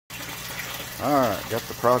Alright, got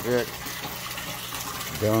the project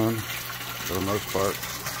done for the most part.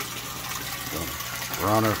 Gonna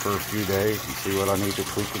run her for a few days and see what I need to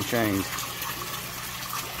tweak and change.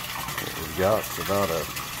 What we've got is about a,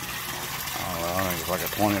 I think it's like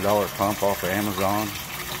a $20 pump off of Amazon.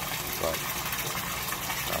 It's like,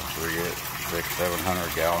 I forget,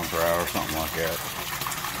 600-700 gallons per hour, something like that.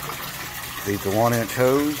 Feeds the 1-inch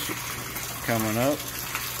hose coming up.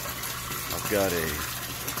 I've got a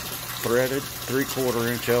threaded 3/4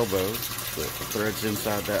 inch elbow that threads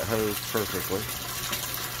inside that hose perfectly.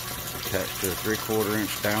 Attached to a 3/4 inch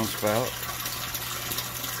downspout.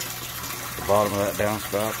 The bottom of that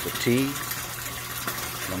downspouts a T.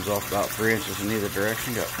 Comes off about 3 inches in either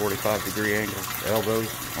direction. Got 45-degree angle elbows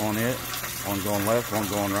on it. One going left, one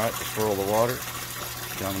going right to swirl the water.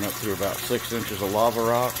 Coming up through about 6 inches of lava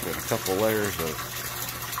rock and a couple layers of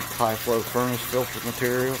high flow furnace filter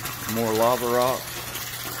material. More lava rock.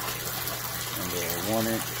 And a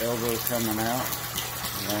 1-inch elbow coming out.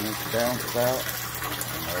 1-inch downspout.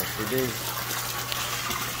 And there she do.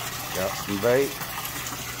 Got some bait.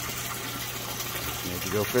 Need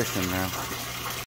to go fishing now.